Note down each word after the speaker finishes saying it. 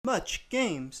much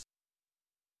games.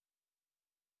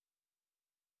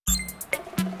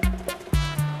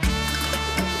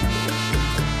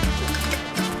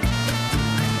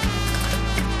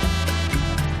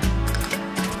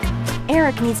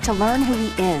 Eric needs to learn who he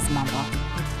is, Mumble.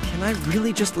 Can I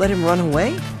really just let him run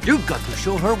away? You've got to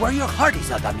show her where your heart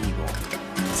is at, amigo.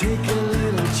 Take a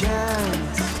little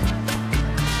chance.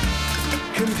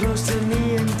 Come close to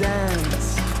me and dance.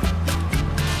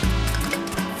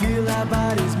 Feel our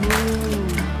bodies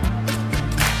move.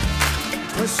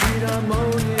 A sweet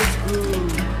harmonious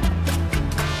groove.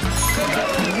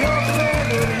 Your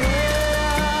feathered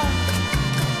hair,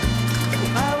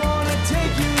 I wanna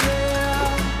take you there.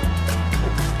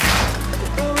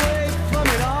 Away from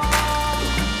it all.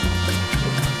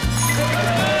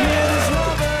 Hear this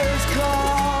lover's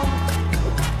call.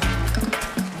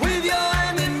 With your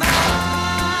hand in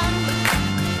mine,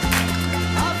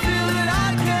 I feel that I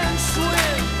can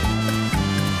swim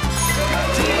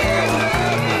to the end of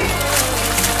the earth.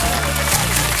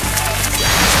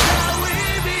 Shall we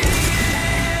begin?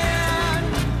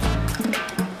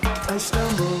 I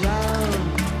stumble round.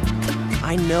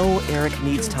 I know Eric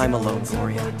needs time alone,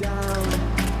 Gloria.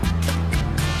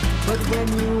 But when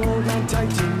you hold on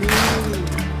tight to me,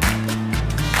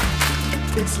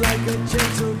 it's like a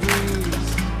gentle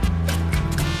breeze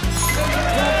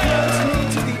that floats me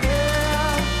to the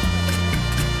air.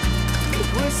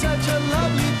 We're such a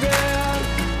lovely pair,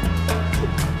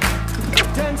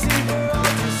 dancing for all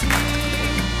to see.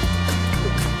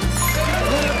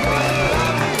 What a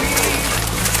lovely beat.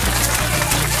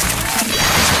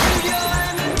 With your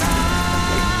hand in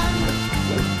mine,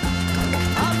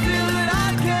 I feel that I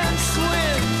can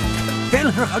swim Tell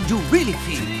her how you really to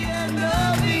feel. the end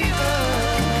of the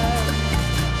earth.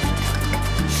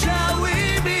 Shall we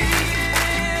begin?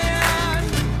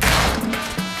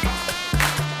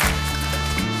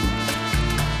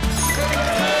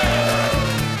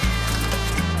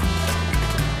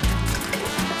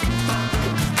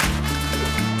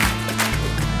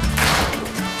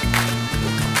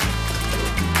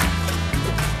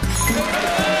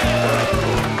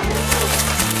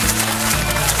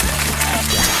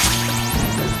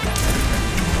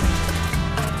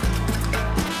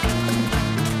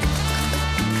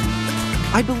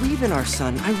 I believe in our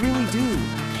son, I really do.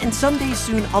 And someday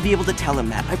soon I'll be able to tell him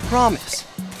that, I promise.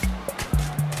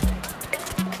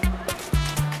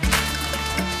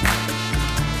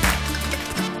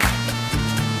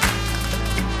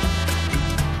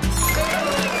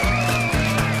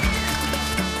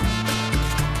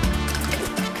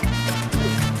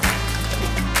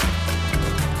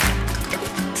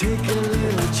 Take a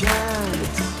little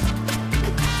chance.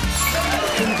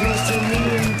 Come close to me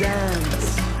and dance.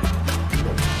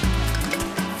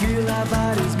 Feel our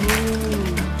bodies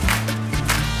move.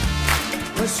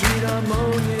 A sweet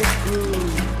harmonious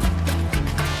groove.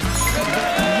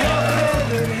 Your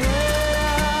feathered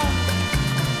hair,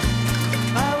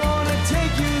 I wanna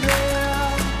take you there.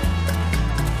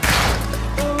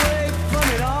 Away from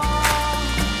it all.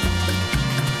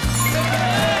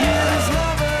 Hear this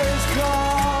lover's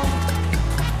call.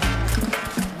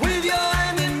 With your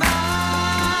hand in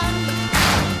mine,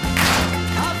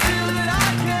 I feel that I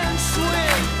can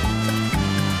swim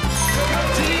to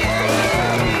the end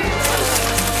of the earth.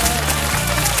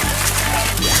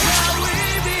 Shall we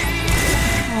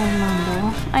begin? Oh, Mumble,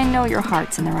 I know your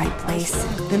heart's in the right place.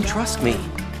 Then trust me.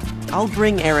 I'll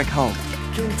bring Eric home.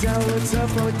 Can't tell what's up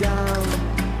or down,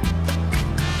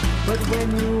 but when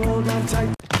you hold on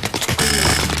tight,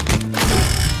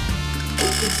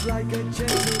 it's like a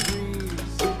gentle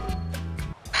breeze.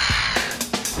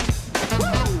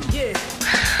 Yeah.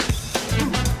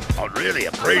 I really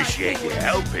appreciate your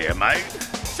help here, mate.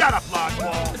 Shut up,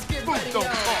 Largewall. Food don't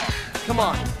talk. Come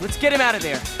on, let's get him out of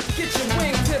there. Get your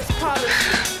wingtips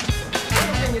polished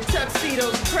and your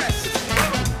tuxedos pressed.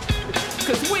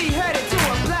 Cause we headed to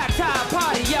a black tie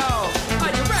party, y'all.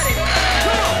 Are you ready?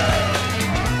 Come on!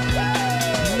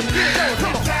 Get it going,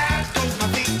 come on.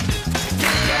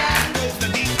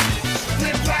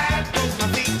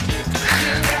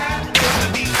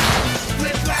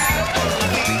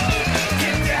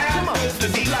 Come on, this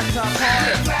is a black tie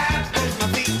party.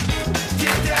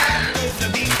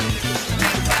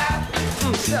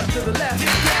 Step to the left,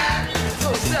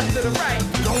 oh, step to the right.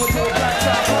 Going to a black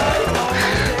tie party. All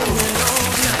day and all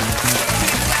night.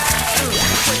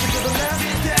 Shake it to the left,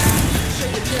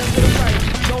 shake it to the right.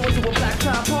 Going to a black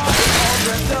tie party. All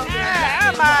dressed up. Yeah,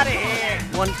 I'm out of here.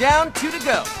 One down, two to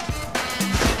go.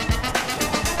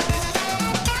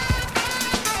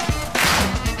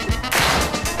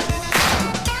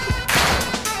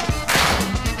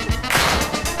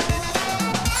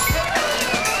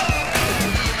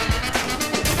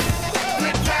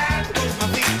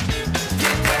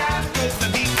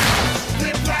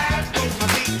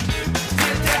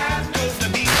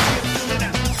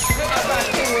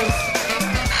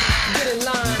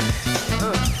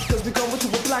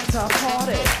 top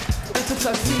party. It's a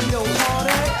tuxedo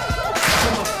party.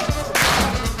 Come on.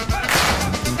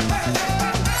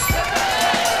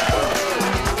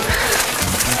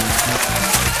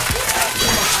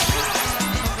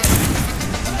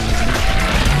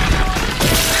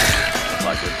 I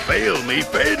can feel me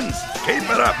fins. Keep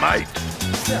it up, mate.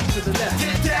 Step to the left,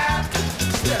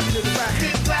 step to the right,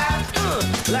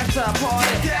 black tie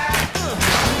party, do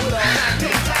it all night,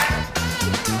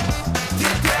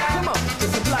 come on,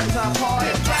 it's a black tie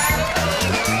party,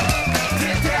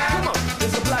 come on,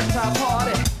 it's a black tie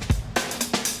party,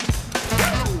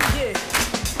 yeah,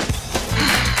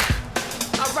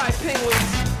 alright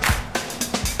penguins,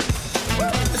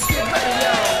 let's get ready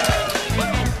y'all,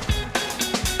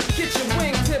 get your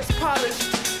wingtips polished,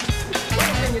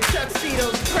 and your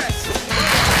tuxedos pressed.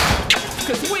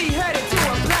 Cause we headed to a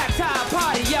black tie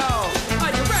party, y'all.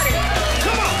 Are you ready?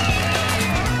 Come on!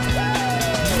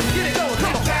 Get it going,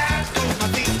 come on!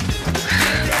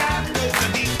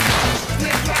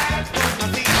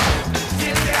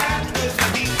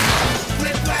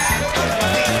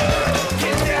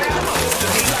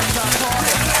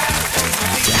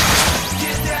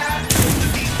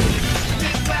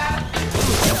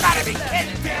 You gotta be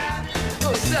kidding me!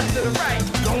 Oh, step to the right.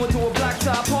 Going to a black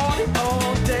tie party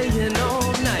all day and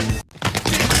all night.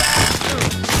 Shake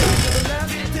to the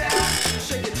left,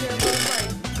 shake it to the right.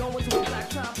 Going to a black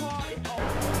tie party.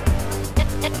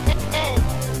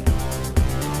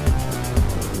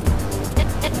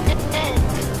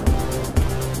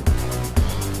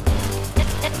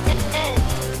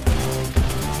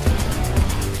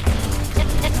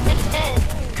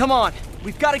 Come on,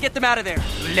 we've got to get them out of there.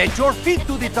 Let your feet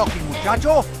do the talking,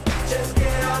 muchacho. Just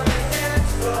get on the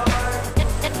dance floor.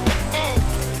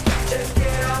 Just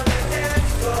get on the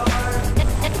dance floor.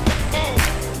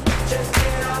 Just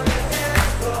get on the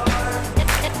dance floor.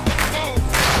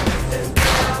 Just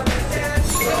get on the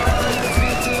dance floor.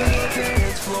 Feet to the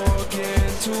dance floor, get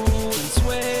to and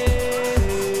sway.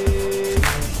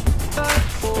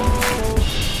 Oh,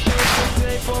 it's a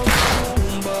day for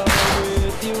Doomberg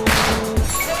with you.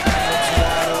 Let's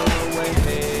ride on the way.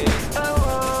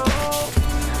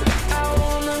 Out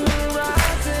on the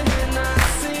horizon and I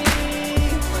see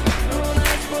no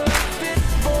nice but fit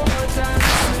for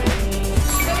dancing.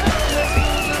 Let's go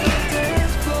to the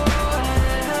dance floor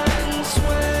and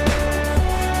sway.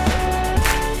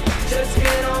 Just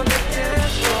get on the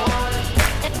dance floor.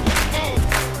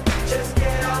 Just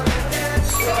get on the dance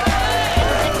floor.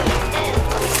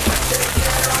 Just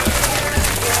get on the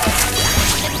dance floor.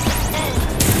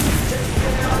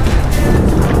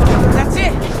 That's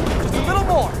it! Just a little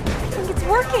more! I think it's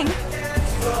working.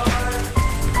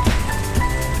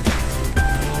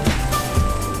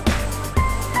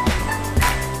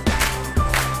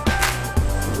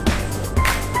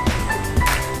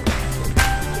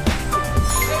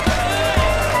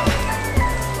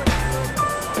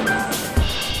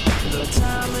 The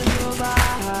time in your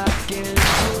life getting to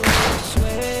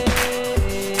sway.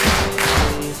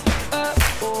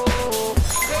 Oh,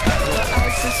 the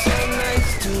ice is so nice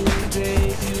to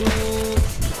debut.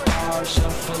 All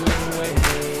shuffling away.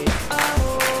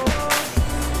 Oh,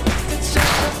 it's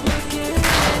just a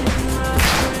beginning, my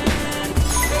friend.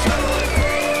 So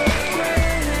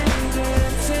great and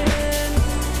dancing.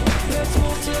 Let's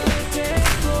move to the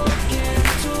dance floor, get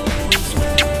to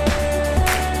sway.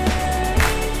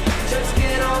 Just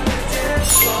get on the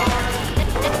dance floor.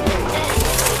 Just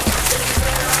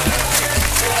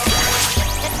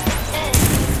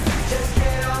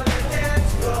get on the dance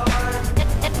floor.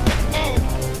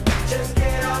 Just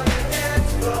get on the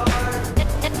dance floor.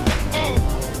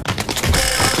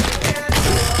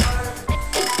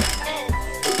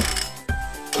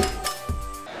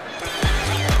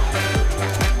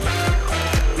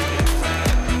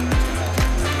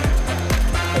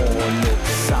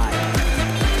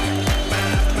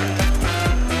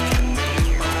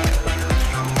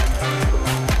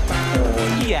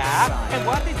 Yeah, and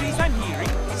what is this I'm hearing?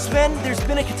 Sven, there's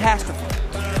been a catastrophe.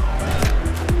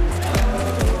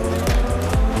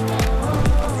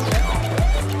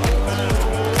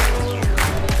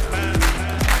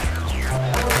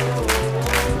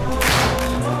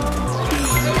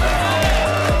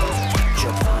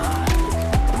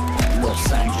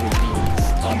 Los Angeles,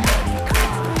 America.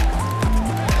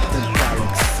 The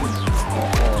galaxies are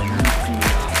all nucleus.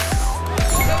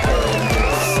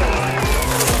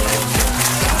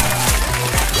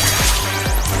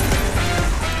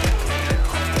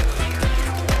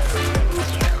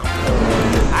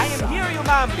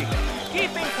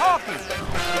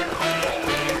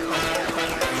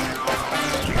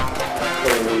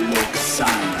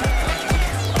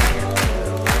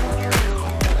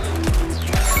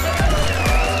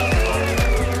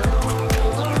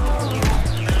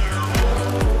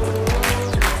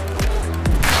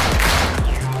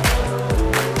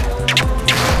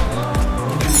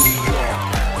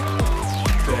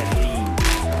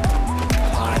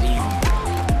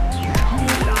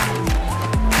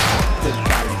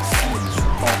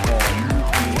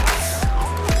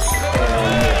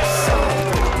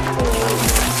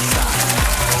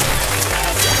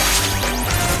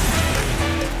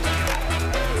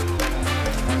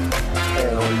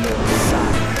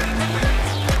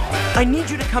 I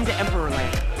need you to come to Emperor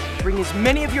Land. Bring as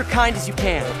many of your kind as you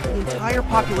can. The entire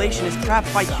population is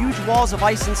trapped by huge walls of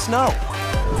ice and snow.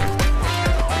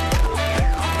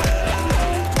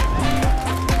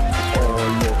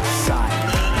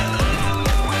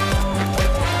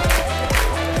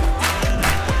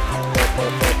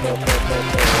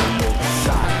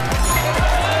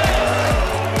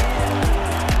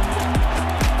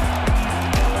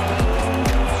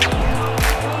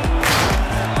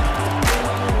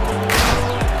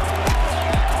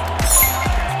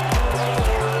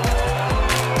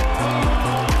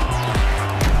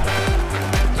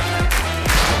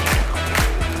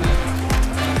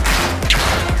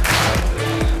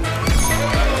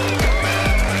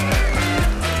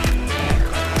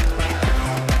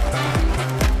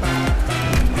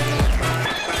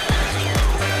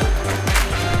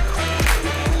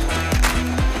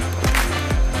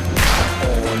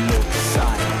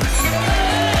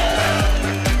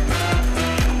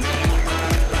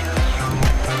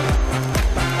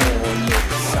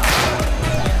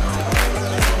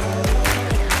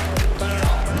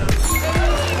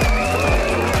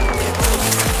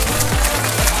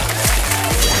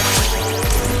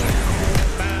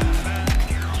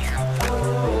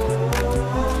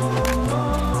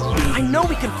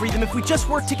 If we just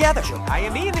work together. I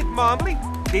am in it, Mumbly.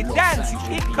 The dance,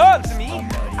 it calls me.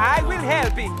 I will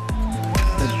help it.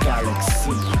 The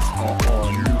galaxies are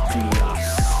all nucleus.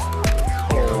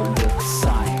 All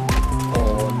oxide.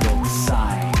 All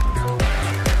oxide.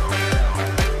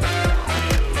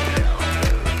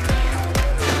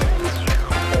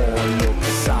 All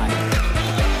oxide.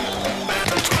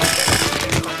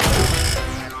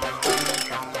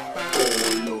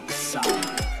 All oxide.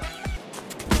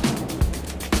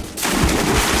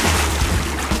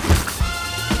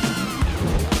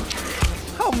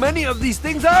 How many of these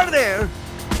things are there?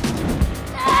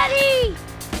 Daddy!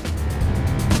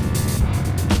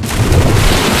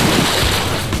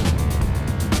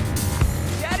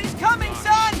 Daddy's coming,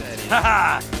 son!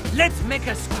 Haha! Let's make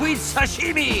a squid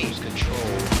sashimi!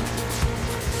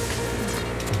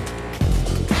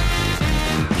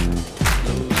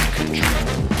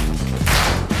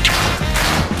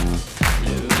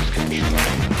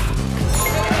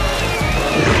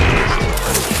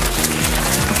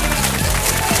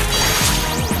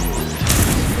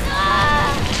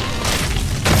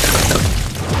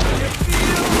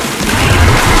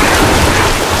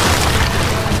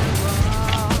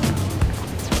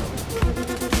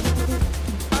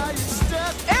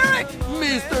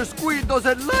 Mr. Squid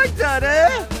doesn't like that,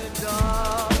 eh?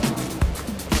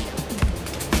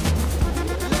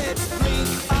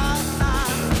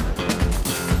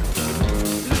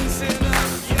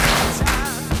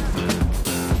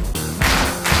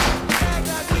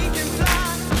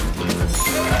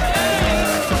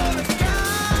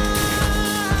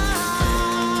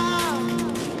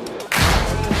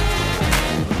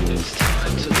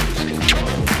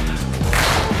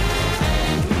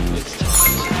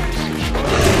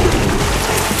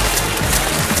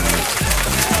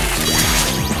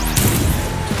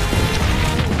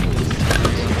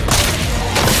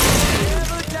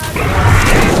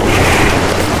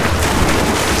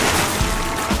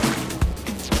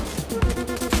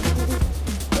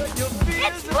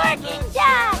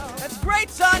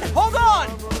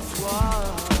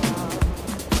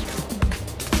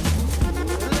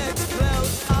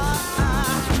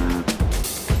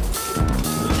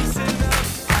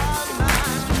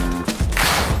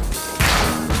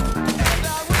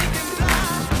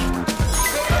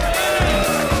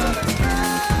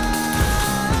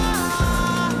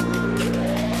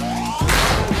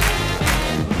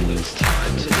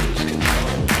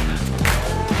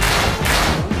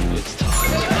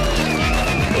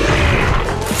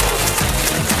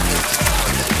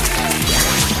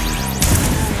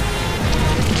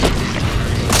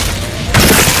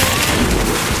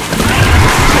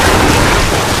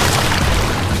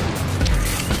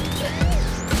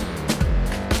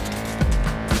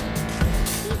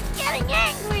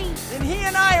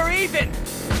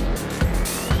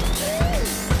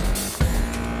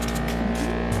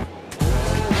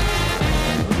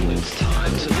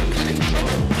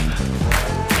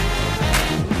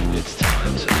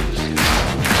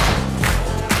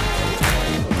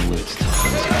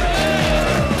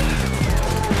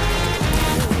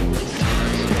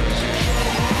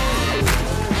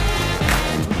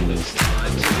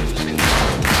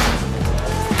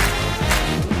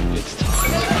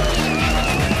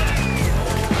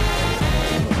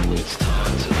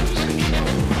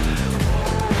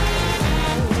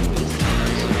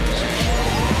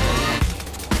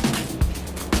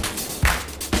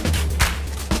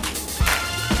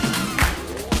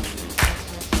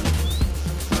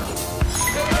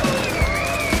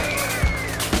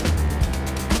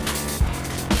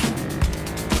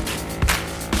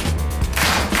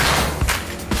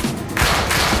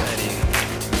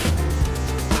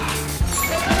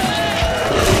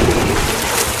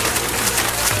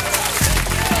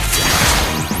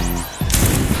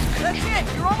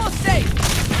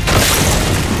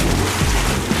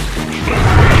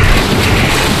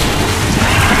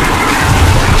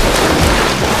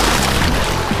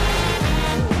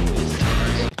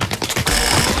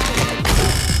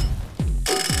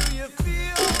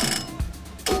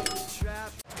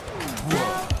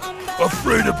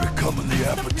 Afraid of becoming the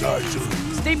appetizer.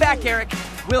 Stay back, Eric.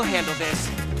 We'll handle this.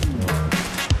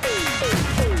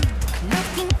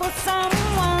 Looking for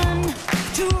someone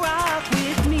to rock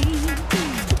with me.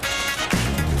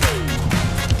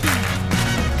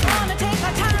 Wanna take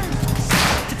our time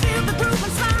to feel the groove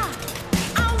and slide.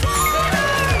 I wanna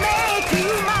make you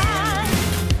mine.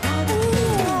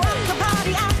 Ooh, rock the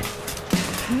party out.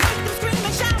 Make them scream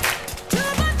and shout. To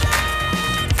the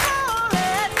dance floor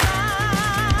at night.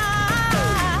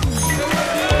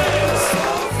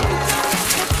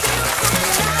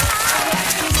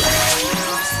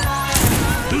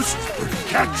 This is pretty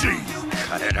catchy.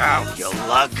 Cut it out, you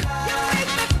lug.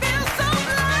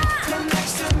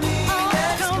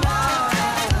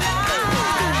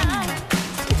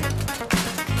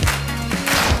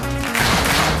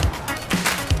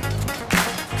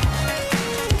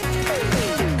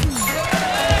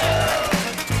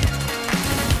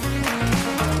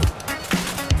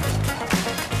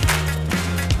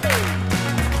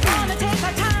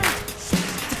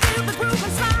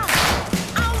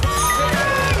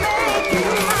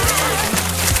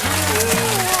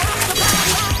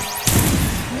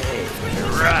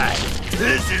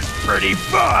 This is pretty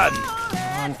fun!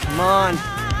 Come on.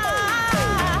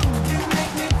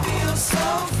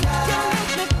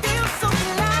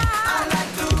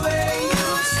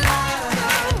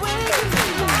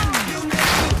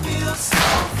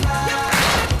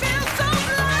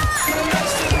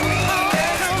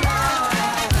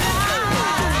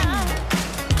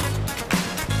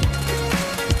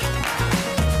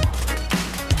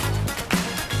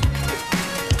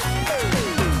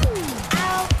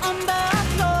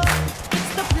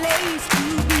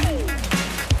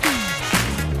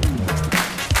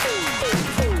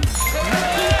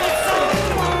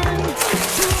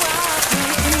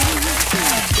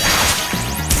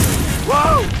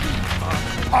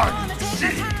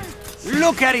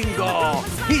 Look at him go!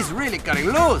 He's really cutting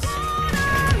loose!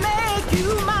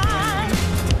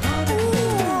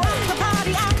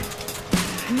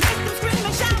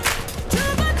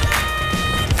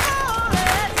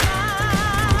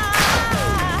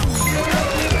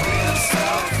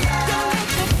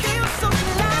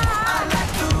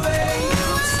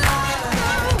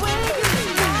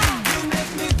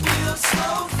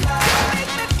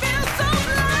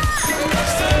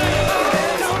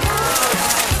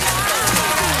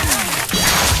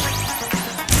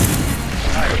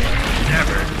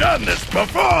 Done this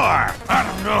before! I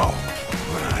don't know,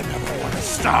 but I never want to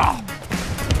stop.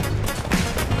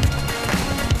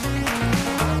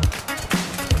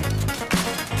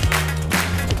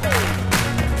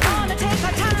 Wanna take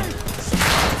our time,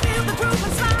 feel the groove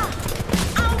and slide.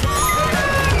 I wanna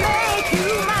make you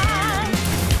mine.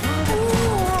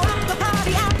 Ooh, rock the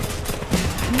party out,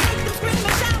 make them scream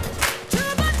and shout to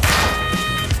the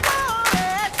dance floor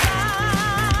at night.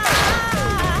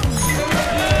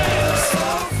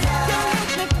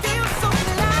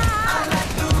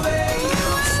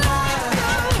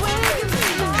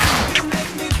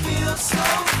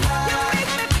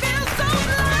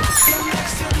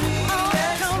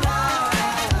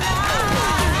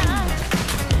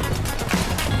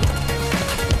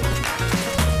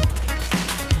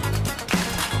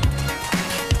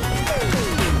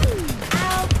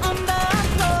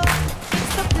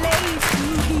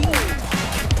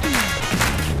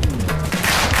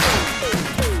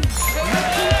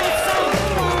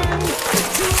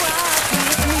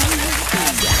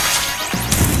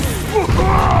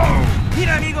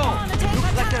 Mira, amigo!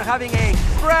 Looks like they're having a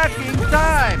cracking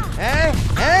time, eh?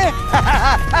 Eh?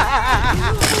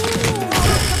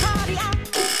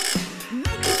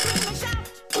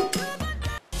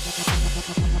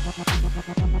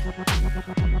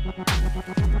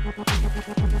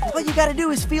 All you gotta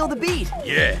do is feel the beat.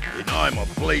 Yeah, and I'm a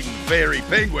bleeding fairy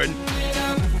penguin.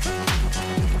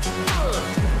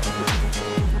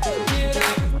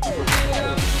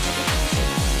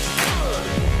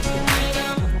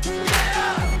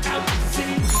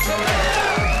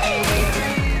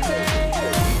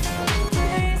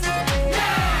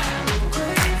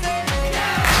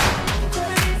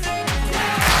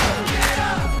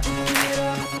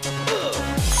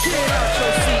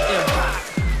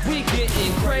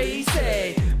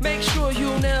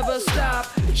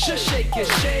 Shake it,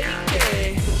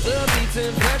 the beat's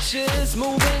infectious,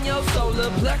 moving your solar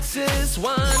plexus.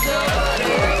 Wind your body,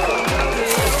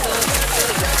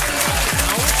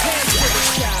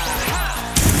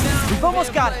 We've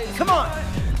almost got it. Come on.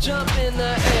 Jump in the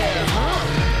air,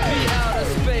 be out of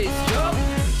space, go.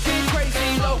 Be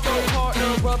crazy, loco,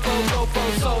 partner, rubbo, gofo,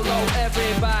 solo.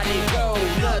 Everybody go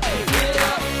nuts. Get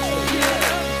up, get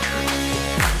up.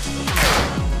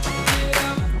 Get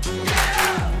up, get up.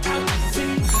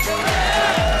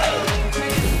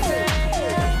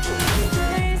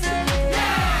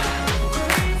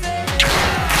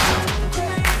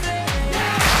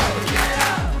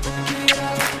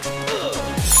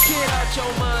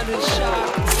 mind is shot.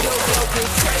 Yo,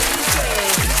 is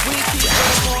crazy. We keep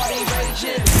the party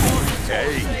raging.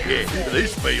 Hey, yeah,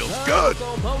 this feels good.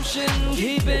 Motion,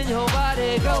 keeping your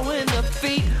body going. The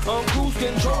feet on cruise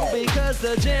control because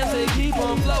the jams they keep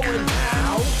on flowing.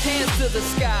 Hands to the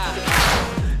sky.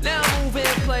 Now move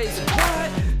in place. What?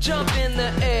 Jump in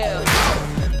the air.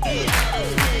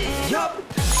 Yup.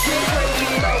 Get crazy,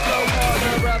 low, go,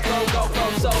 harder up, go,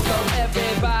 so go.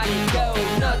 Everybody go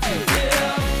nuts.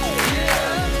 Yeah,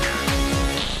 yeah.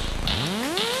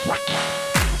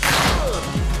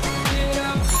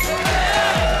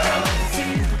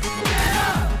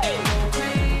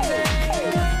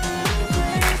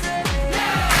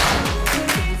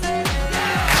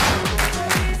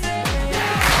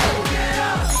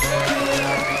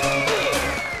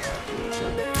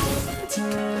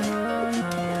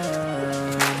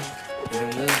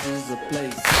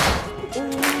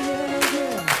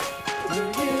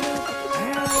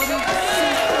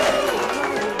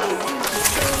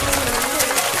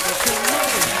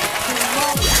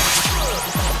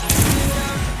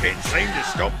 Can't seem to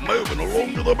stop moving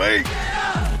along to the beat.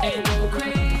 And go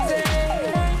crazy.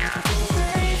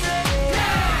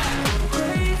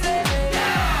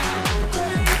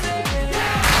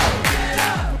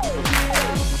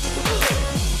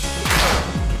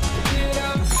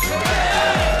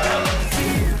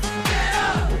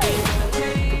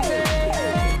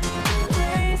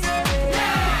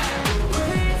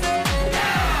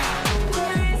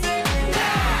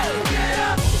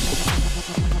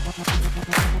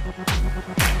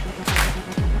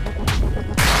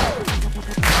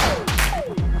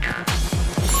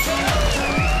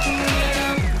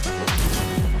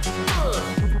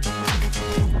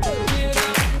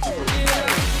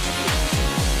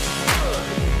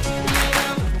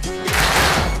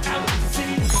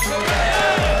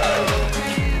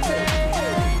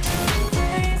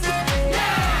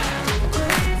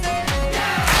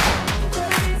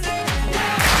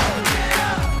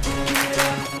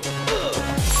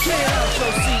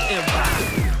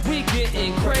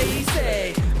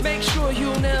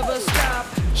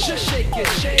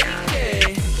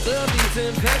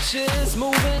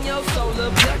 Moving your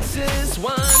solar plexus,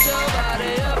 wind your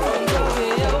body up and go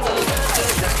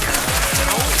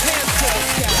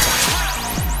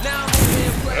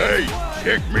Hey,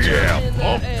 check me out.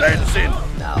 I'm dancing.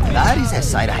 Now that is a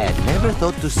sight I had never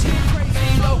thought to see.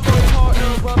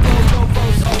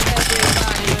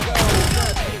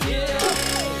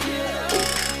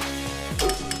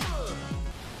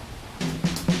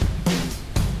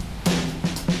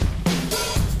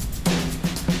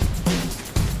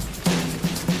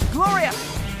 Gloria,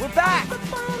 we're back!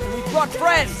 And we brought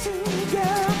friends!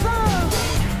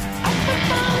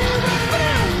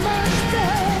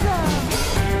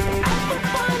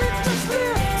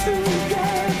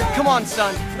 Come on,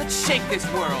 son. Let's shake this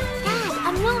world. Dad,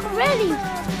 I'm not ready.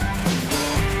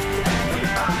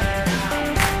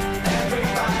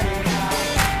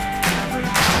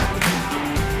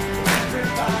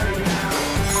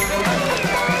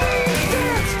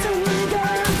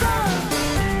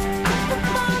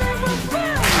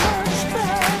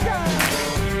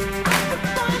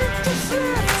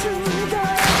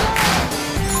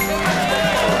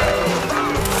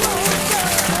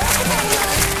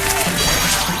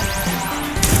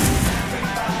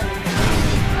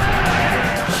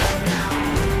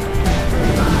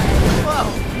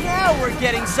 We're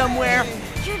getting somewhere.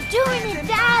 You're doing it,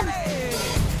 Dad.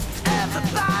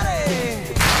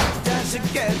 Everybody, dance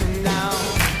together now.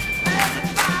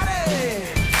 Everybody,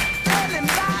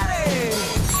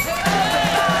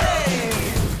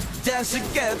 dance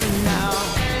together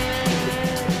now.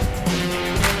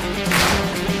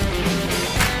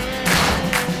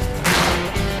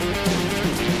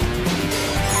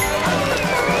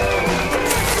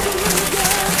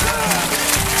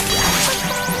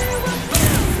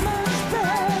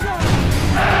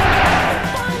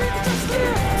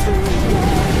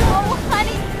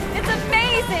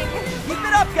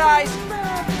 Guys!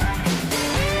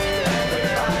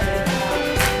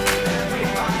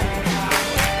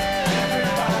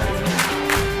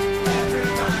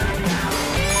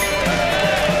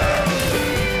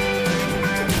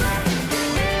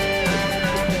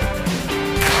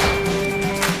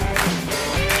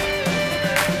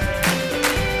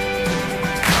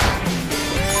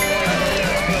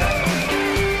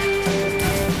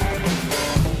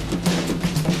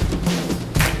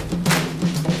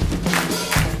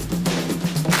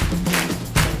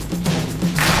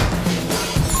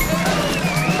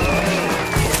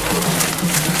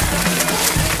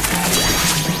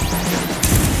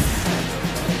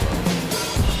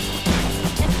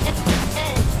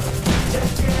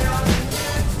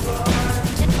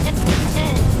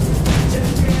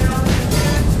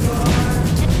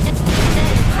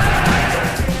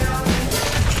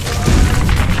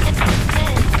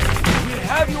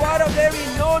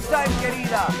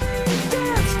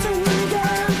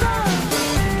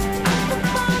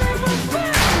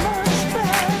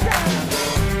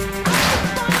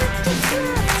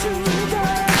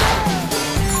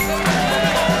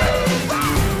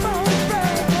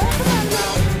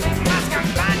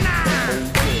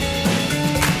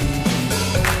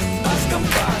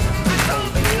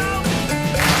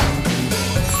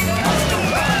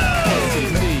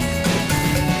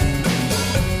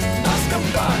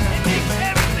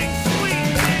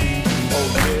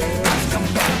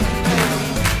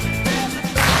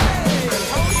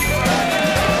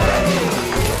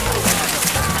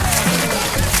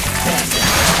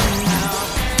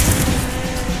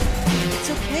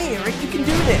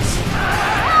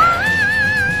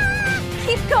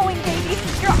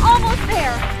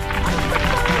 there!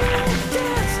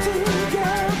 Dance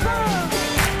together.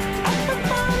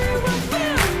 Everybody will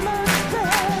feel much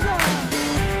better.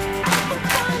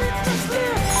 Everybody just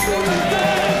live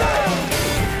together.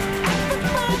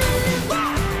 Everybody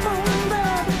rock forever.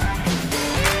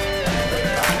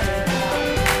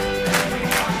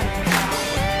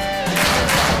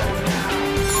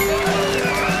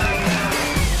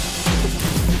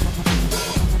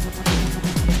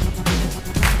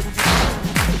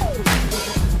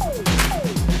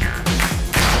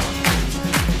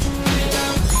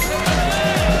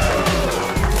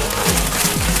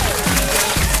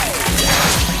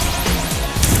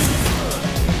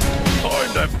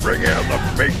 Time to bring out the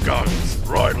big guns.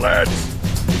 Right, lads?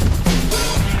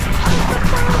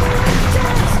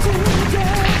 Dance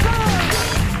together.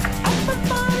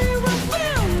 Everybody will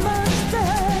feel much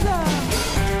better.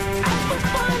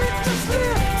 Everybody just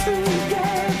live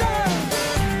together.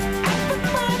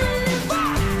 Everybody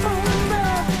rock forever.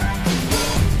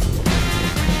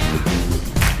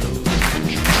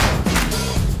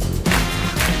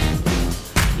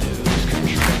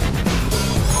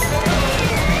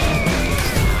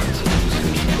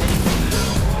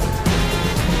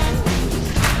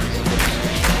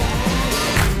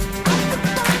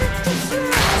 Just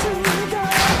live together.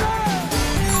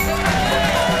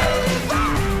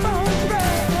 Rock forever.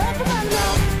 Everybody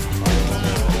now.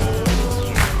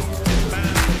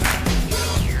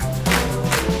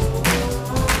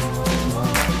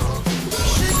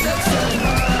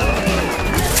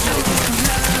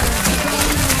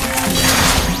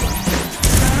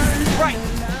 Right,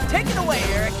 take it away,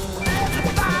 Eric.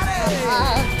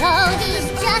 Although he's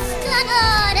just an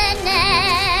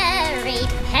ordinary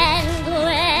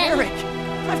penguin, Eric,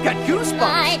 I've got goosebumps.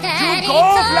 my daddy go,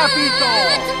 Flappito.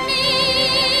 taught me